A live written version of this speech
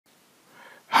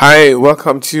Hi,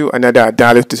 welcome to another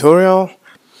Adalo tutorial.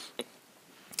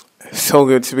 So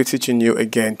good to be teaching you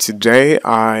again today.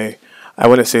 I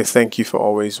want to say thank you for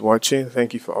always watching,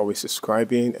 thank you for always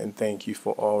subscribing, and thank you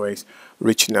for always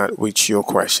reaching out with your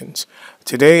questions.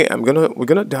 Today we're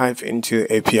gonna dive into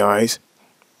APIs.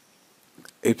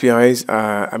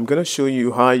 I'm gonna show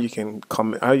you how you can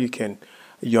you can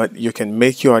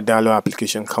make your Adalo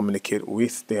application communicate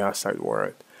with the outside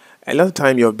world. A lot of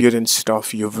time you're building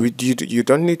stuff, you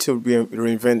don't need to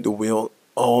reinvent the wheel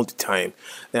all the time.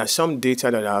 There are some data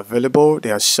that are available.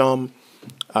 There are some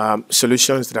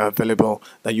solutions that are available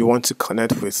that you want to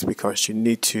connect with because you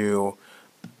need to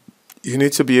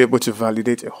be able to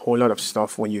validate a whole lot of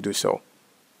stuff when you do so.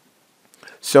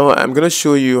 So I'm going to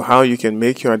show you how you can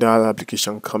make your Adalo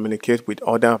application communicate with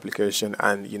other applications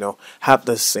and have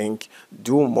the sync,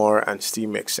 do more, and still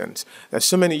make sense. There's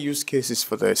so many use cases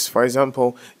for this. For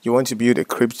example, you want to build a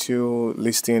crypto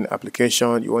listing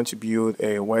application, you want to build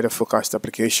a weather forecast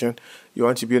application, you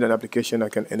want to build an application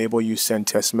that can enable you send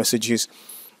text messages,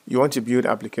 you want to build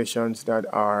applications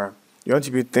you want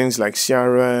to build things like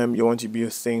CRM, you want to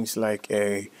build things like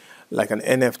an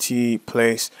NFT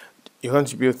place. You want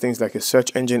to build things like a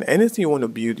search engine. Anything you want to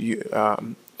build,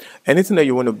 anything that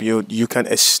you want to build, you can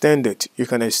extend it. You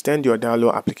can extend your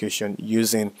Adalo application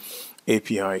using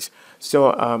APIs.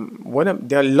 So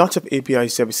there are lots of API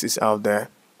services out there,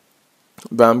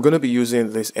 but I'm going to be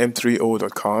using this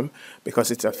m3o.com because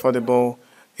it's affordable.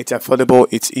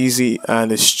 It's easy,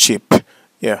 and it's cheap.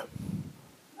 Yeah.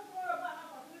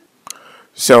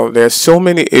 So there's so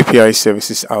many API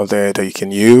services out there that you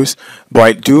can use, but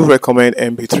I do recommend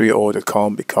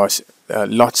mp3o.com because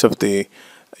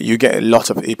you get a lot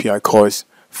of API calls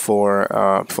for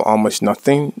almost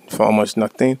nothing.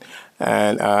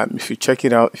 And if you check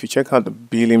it out, if you check out the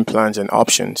billing plans and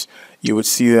options, you would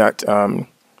see that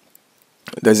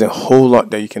there's a whole lot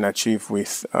that you can achieve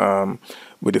with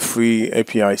the free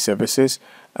API services.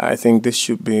 I think this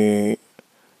should be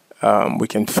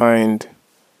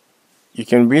you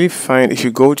can really find if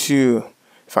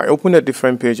I open a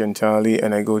different page entirely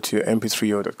and I go to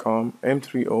mp3o.com, I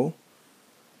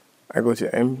go to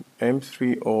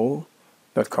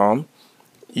m3o.com,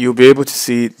 you'll be able to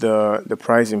see the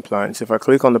pricing plan. So if I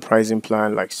click on the pricing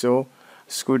plan like so,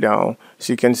 scroll down,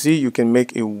 so you can see you can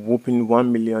make a whopping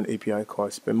 1 million API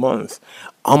calls per month.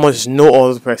 Almost no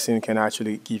other person can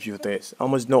actually give you this.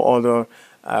 Almost no other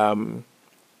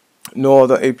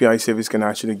API service can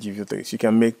actually give you this. You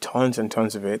can make tons and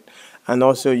tons of it, and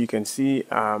also you can see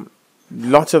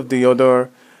lots of the other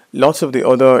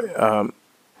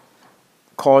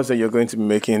calls that you're going to be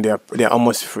making. They're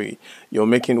almost free. You're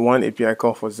making one API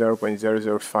call for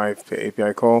 0.005 per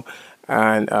API call,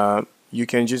 and you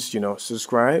can just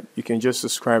subscribe. You can just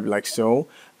subscribe like so,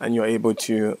 and you're able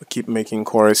to keep making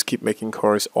calls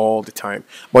all the time.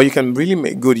 But you can really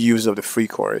make good use of the free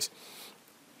calls.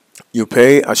 You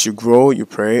pay as you grow, you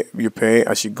pray, you pay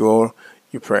as you go,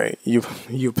 you pray. You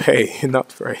pay, not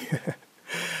pray.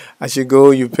 As you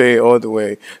go, you pay all the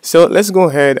way. So let's go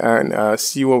ahead and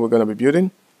see what we're going to be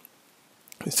building.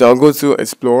 So I'll go to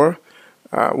Explore.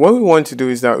 What we want to do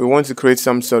is that we want to create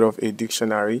some sort of a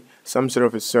dictionary, some sort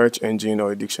of a search engine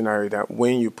or a dictionary that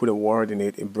when you put a word in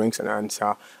it, it brings an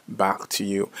answer back to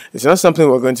you. It's not something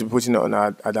we're going to be putting on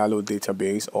our Adalo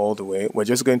database all the way. We're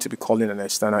just going to be calling an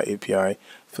external API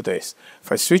for this.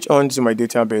 If I switch on to my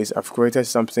database, I've created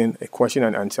something, a question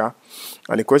and answer.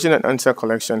 And the question and answer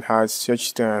collection has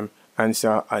search term,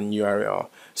 answer, and URL.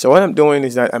 So what I'm doing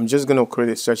is that I'm just going to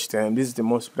create a search term. This is the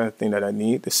most important thing that I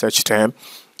need, the search term.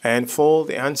 And for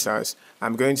the answers,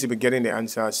 I'm going to be getting the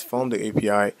answers from the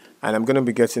API, and I'm going to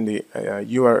be getting the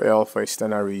URL for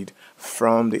external read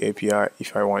from the API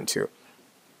if I want to.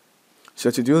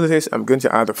 So to do this, I'm going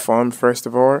to add a form first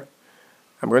of all.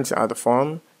 I'm going to add a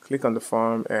form, click on the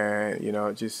form, and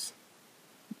just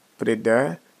put it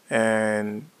there.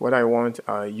 And what I want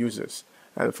are users.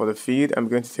 And for the feed, I'm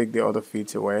going to take the other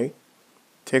feeds away,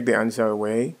 take the answer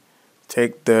away,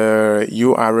 take the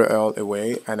URL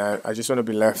away, and I just want to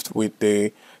be left with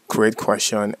the create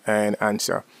question and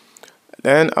answer.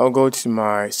 Then I'll go to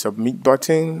my submit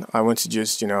button. I want to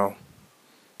just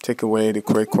take away the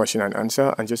create question and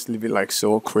answer and just leave it like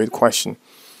so, create question.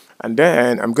 And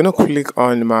then I'm going to click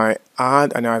on my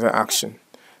add another action.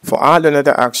 For add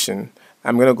another action,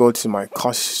 I'm going to go to my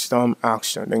custom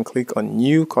action, then click on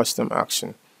new custom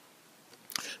action.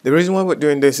 The reason why we're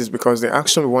doing this is because the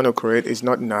action we want to create is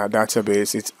not in our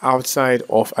database. It's outside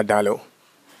of Adalo.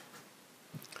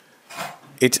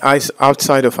 It's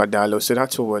outside of Adalo, so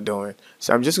that's what we're doing.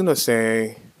 So I'm just going to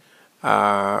say,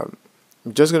 I'm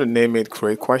just going to name it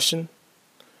create question,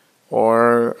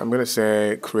 or I'm going to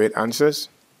say create answers.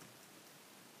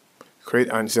 create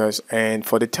answers, and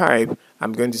for the type,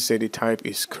 I'm going to say the type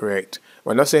is correct.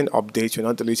 We're not saying update, we're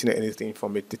not deleting anything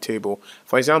from the table.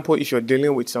 For example, if you're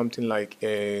dealing with something like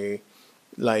a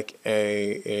Notion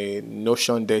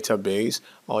database,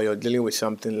 or you're dealing with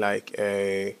something like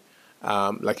a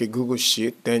Google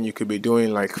Sheet, then you could be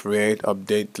doing like create,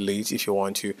 update, delete if you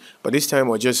want to. But this time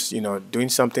we're just doing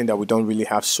something that we don't really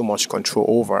have so much control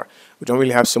over. We don't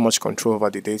really have so much control over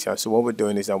the data. So what we're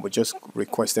doing is that we're just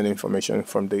requesting information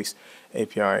from this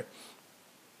API.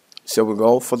 So we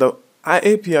go for the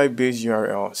API based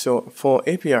URL. So for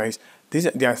APIs,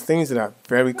 there are things that are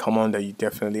very common that you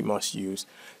definitely must use.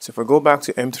 So if I go back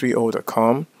to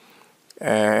m3o.com,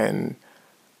 and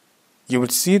you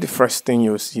would see the first thing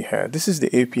you'll see here. This is the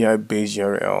API based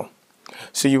URL.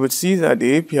 So you would see that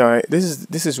the API,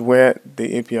 this is where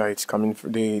the API is coming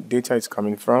from, the data is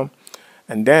coming from.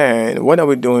 And then what are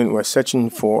we doing? We're searching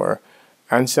for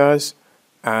answers,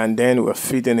 and then we're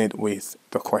feeding it with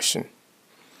the question.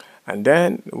 And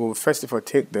then we'll first of all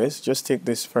take this, just take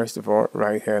this first of all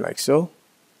right here like so.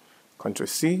 Ctrl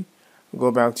C,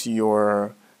 go back to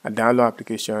your Adalo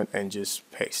application and just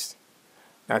paste.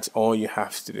 That's all you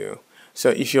have to do. So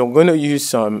if you're going to use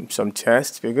some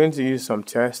tests, if you're going to use some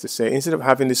tests to say, instead of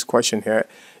having this question here,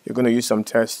 you're going to use some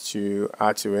tests to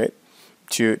add to it,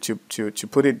 to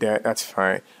put it there, that's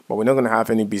fine. But we're not going to have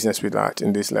any business with that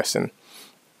in this lesson.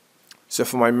 So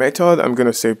for my method, I'm going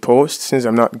to say post. Since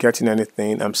I'm not getting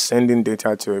anything, I'm sending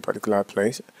data to a particular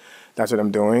place. That's what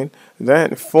I'm doing.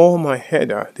 Then for my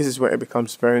header, this is where it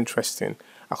becomes very interesting.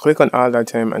 I'll click on add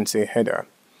item and say header.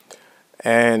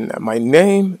 And my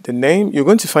name, the name, you're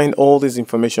going to find all this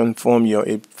information from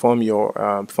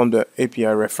the API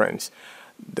reference.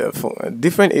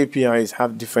 Different APIs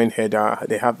have different header,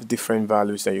 they have different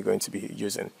values that you're going to be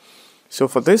using. So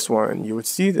for this one, you would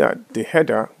see that the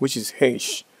header, which is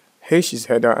H is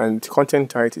header, and content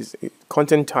type is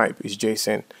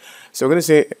JSON. So we're going to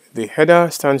say the header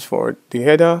stands for the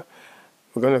header.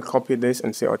 We're going to copy this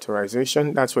and say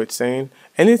authorization. That's what it's saying.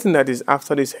 Anything that is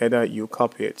after this header, you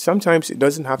copy it. Sometimes it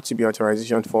doesn't have to be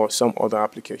authorization for some other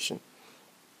application.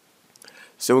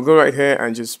 So we'll go right here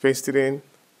and just paste it in.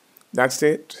 That's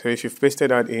it. So if you've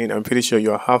pasted that in, I'm pretty sure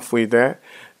you're halfway there.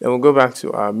 Then we'll go back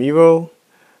to our Miro.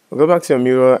 We'll go back to our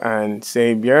Miro and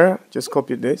say, Biera, just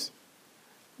copy this.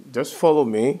 Just follow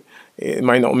me. It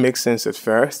might not make sense at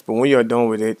first, but when you're done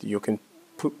with it, you can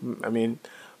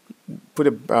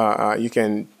you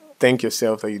can thank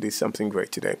yourself that you did something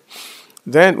great today.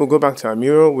 Then we'll go back to our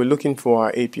Miro. We're looking for our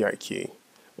API key.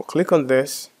 We'll click on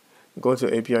this, go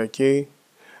to API key.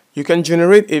 You can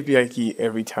generate API key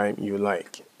every time you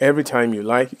like. Every time you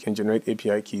like, you can generate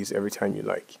API keys every time you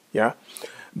like. Yeah,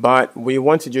 but we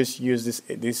want to just use this.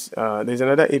 There's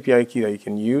another API key that you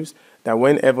can use that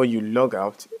whenever you log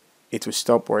out, it will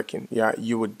stop working. Yeah,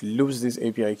 you would lose this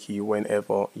API key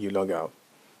whenever you log out.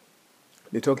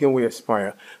 The token will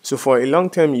expire. So for a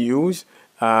long-term use,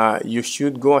 you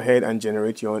should go ahead and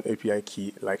generate your own API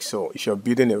key like so, if you're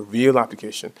building a real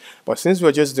application. But since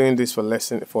we're just doing this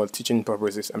for teaching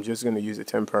purposes, I'm just going to use a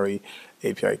temporary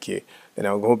API key. Then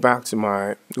I'll go back to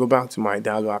my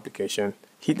Adalo application,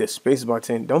 hit the space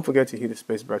button. Don't forget to hit the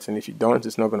space button. If you don't,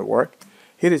 it's not going to work.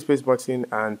 Hit the space button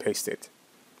and paste it.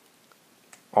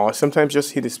 Or sometimes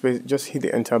just hit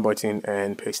the enter button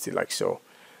and paste it like so.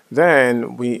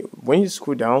 Then when you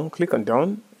scroll down, click on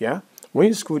done. Yeah. When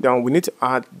you scroll down, we need to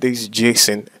add this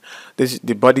JSON,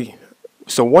 the body.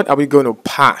 So what are we going to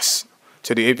pass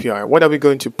to the API? What are we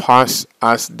going to pass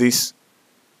as the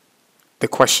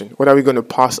question? What are we going to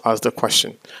pass as the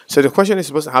question? So the question is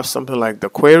supposed to have something like the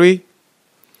query.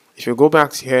 If you go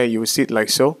back to here, you will see it like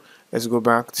so. Let's go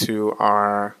back.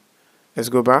 So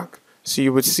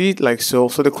you would see it like so.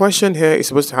 So the question here is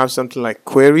supposed to have something like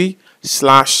query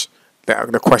slash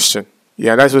the question.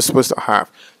 Yeah, that's what it's supposed to have.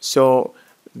 So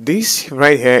this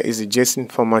right here is the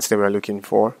JSON format that we're looking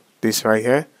for. This right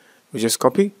here, we just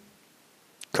copy,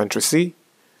 Ctrl C.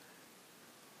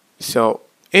 So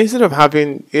instead of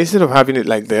having it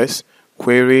like this,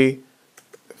 query,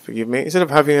 instead of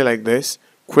having it like this,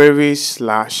 query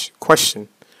slash question,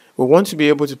 we want to be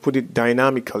able to put it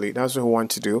dynamically. That's what we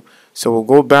want to do. So we'll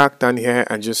go back down here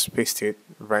and just paste it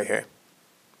right here.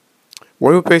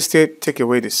 When we paste it, take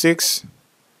away the 6,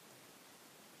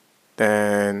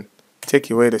 then take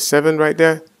away the 7 right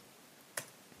there,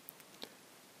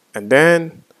 and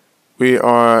then we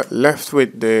are left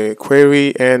with the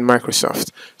query and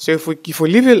Microsoft. So if we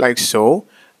leave it like so,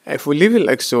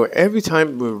 every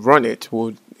time we run it,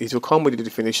 it will come with the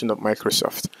definition of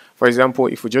Microsoft. For example,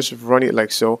 if we just run it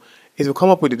like so, it will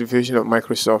come up with the definition of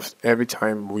Microsoft every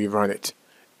time we run it.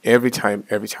 Every time.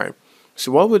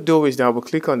 So what we'll do is that we'll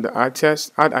click on the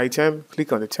add item,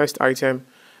 click on the test item,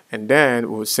 and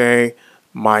then we'll say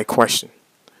my question.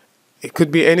 It could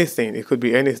be anything. It could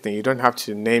be anything. You don't have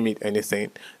to name it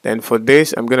anything. Then for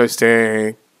this, I'm going to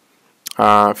say,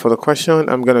 for the question,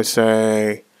 I'm going to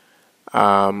say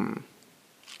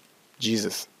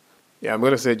Jesus. Yeah, I'm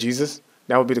going to say Jesus.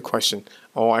 That would be the question.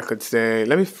 Or I could say,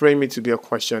 let me frame it to be a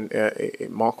question, a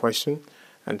more question,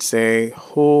 and say,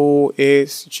 who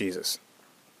is Jesus?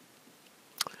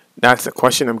 That's the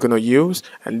question I'm going to use.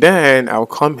 And then I'll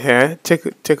come here,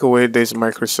 take away this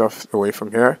Microsoft away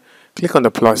from here, click on the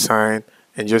plus sign,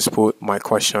 and just put my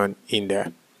question in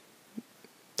there.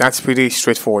 That's pretty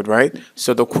straightforward, right?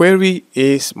 So the query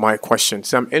is my question.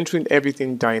 So I'm entering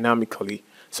everything dynamically.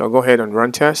 So I'll go ahead and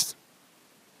run test.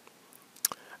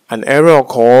 An error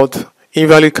called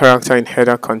invalid character in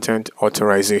header content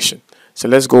authorization. So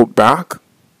let's go back.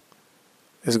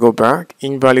 Let's go back.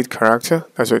 Invalid character.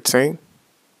 That's what it's saying.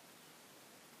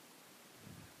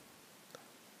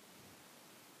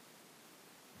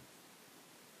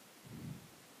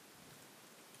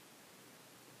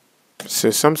 So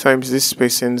sometimes these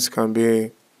spacings can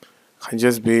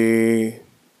just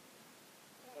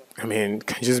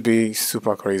be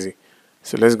super crazy.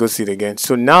 So let's go see it again.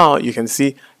 So now you can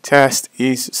see test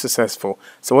is successful.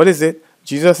 So what is it?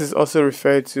 Jesus is also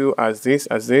referred to as Jesus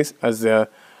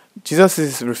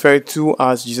is referred to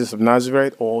as Jesus of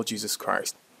Nazareth or Jesus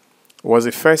Christ. Was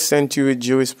a first century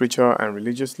Jewish preacher and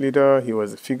religious leader. He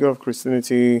was a figure of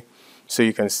Christianity. So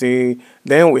you can see,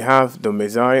 then we have the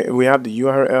Messiah, we have the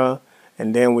URL,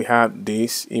 and then we have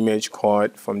this image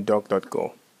card from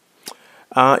doc.go.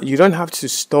 You don't have to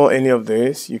store any of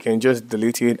this. You can just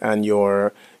delete it and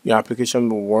your application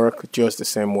will work just the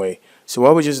same way. So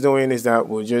what we're just doing is that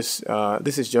we'll just,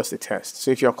 this is just a test. So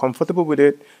if you're comfortable with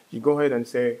it, you go ahead and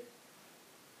say,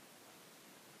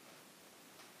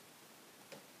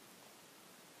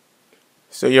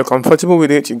 so you're comfortable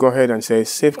with it, you go ahead and say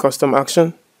save custom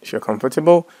action if you're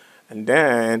comfortable, and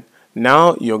then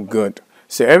now you're good.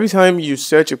 So every time you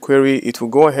search a query, it will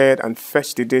go ahead and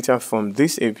fetch the data from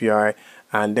this API,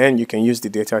 and then you can use the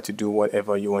data to do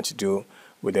whatever you want to do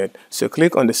with it. So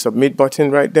click on the submit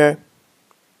button right there.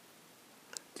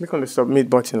 Click on the submit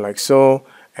button like so,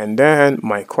 and then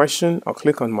my question, I'll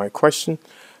click on my question.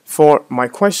 For my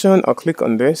question, I'll click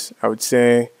on this. I would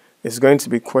say it's going to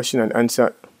be question and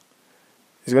answer.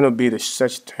 It's going to be the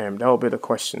search term. That will be the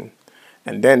question.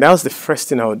 And then that was the first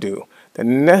thing I'll do. The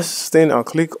next thing I'll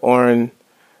click on,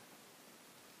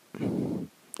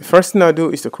 the first thing I'll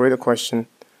do is to create a question,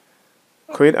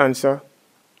 create answer.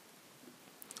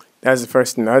 That's the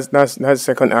first thing. That's the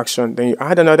second action. Then you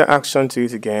add another action to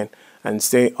it again and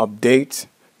say update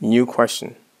new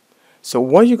question. So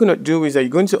what you're going to do is that you're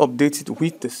going to update it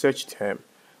with the search term.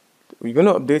 You're going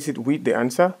to update it with the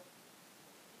answer.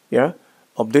 Yeah.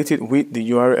 Update it with the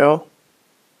URL.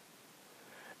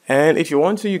 And if you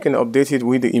want to, you can update it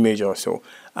with the image also.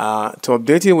 To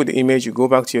update it with the image, you go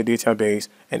back to your database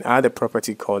and add a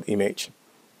property called image.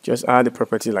 Just add a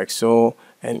property like so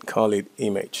and call it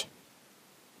image.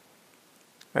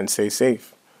 And say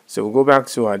save. So we'll go back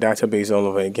to our database all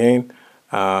over again.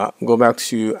 Go back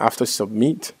to after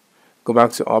submit. Go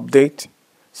back to update.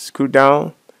 Scroll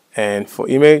down. And for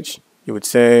image, you would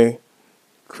say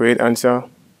create answer.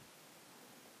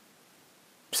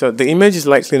 So the image is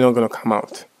likely not going to come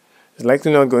out. It's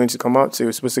likely not going to come out. So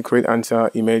you're supposed to create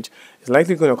answer image. It's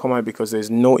likely going to come out because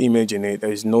there's no image in it.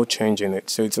 There's no change in it.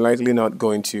 So it's likely not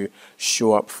going to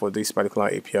show up for this particular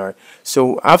API.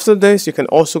 So after this, you can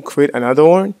also create another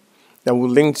one that will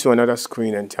link to another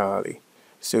screen entirely.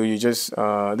 So you just,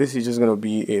 this is just going to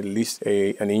be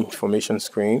an information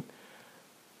screen.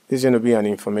 This is going to be an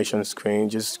information screen.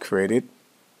 Just create it.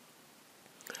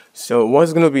 So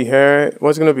what's going to be here?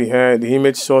 The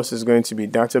image source is going to be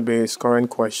database current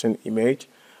question image,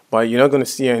 but you're not going to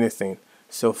see anything.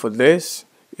 So for this,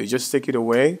 you just take it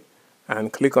away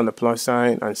and click on the plus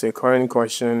sign and say current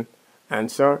question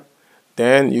answer.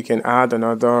 Then you can add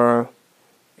another.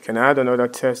 You can add another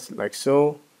test like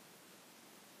so.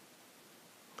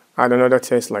 Add another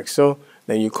test like so.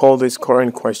 Then you call this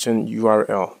current question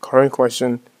URL. Current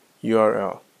question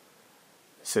URL.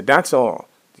 So that's all.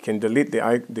 You can delete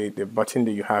the button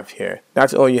that you have here.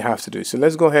 That's all you have to do. So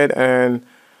let's go ahead and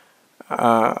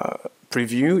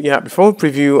preview. Yeah, before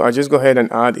preview, I'll just go ahead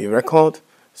and add a record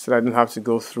so that I don't have to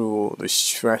go through the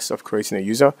stress of creating a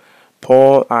user.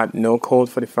 Paul at no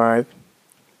code 45.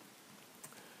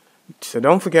 So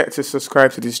don't forget to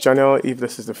subscribe to this channel if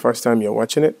this is the first time you're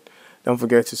watching it. Don't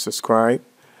forget to subscribe.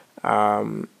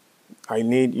 I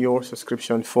need your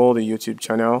subscription for the YouTube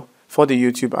channel, for the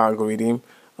YouTube algorithm.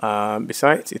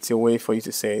 Besides, it's a way for you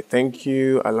to say thank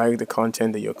you, I like the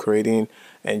content that you're creating,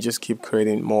 and just keep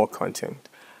creating more content.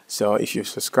 So if you've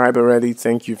subscribed already,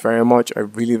 thank you very much. I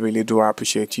really do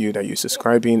appreciate you that you're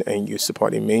subscribing and you're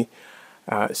supporting me.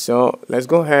 So let's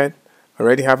go ahead. I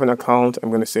already have an account. I'm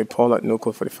going to say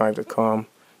paul@nocode45.com.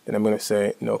 Then I'm going to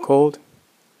say no code.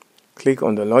 Click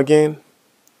on the login.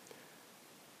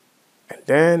 And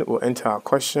then we'll enter our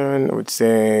question. It would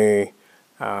say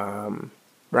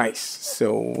rice.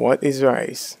 So what is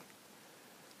rice?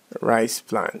 Rice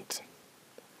plant.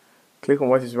 Click on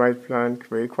what is rice plant,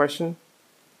 create question.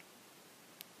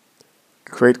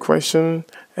 Create question,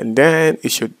 and then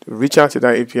it should reach out to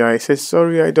that API. It says,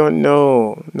 sorry, I don't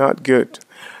know, not good.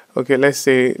 Okay, let's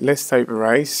type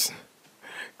rice,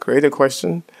 create a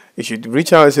question. It should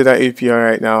reach out to that API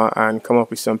right now and come up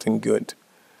with something good.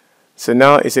 So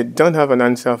now it said, don't have an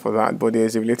answer for that, but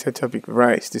there's a related topic,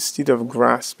 rice, the seed of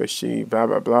grass, especially blah,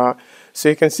 blah, blah. So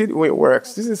you can see the way it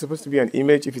works. This is supposed to be an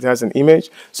image if it has an image.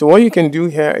 So what you can do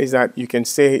here is that you can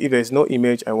say, if there's no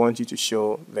image, I want you to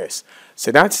show this.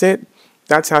 So that's it.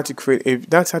 That's how to create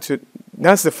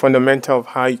that's the fundamental of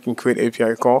how you can create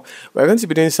API call. We're going to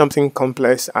be doing something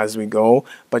complex as we go,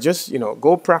 but just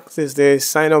go practice this.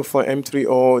 Sign up for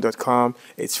m3o.com.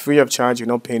 It's free of charge. You're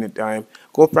not paying a dime.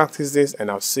 Go practice this,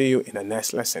 and I'll see you in the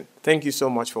next lesson. Thank you so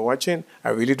much for watching. I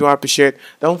really do appreciate.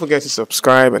 Don't forget to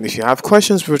subscribe, and if you have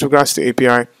questions with regards to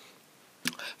API,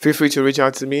 feel free to reach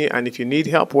out to me. And if you need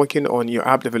help working on your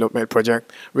app development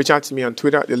project, reach out to me on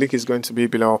Twitter. The link is going to be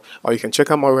below. Or you can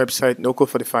check out my website,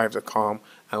 nocode45.com,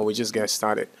 and we'll just get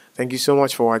started. Thank you so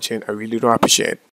much for watching. I really do appreciate it.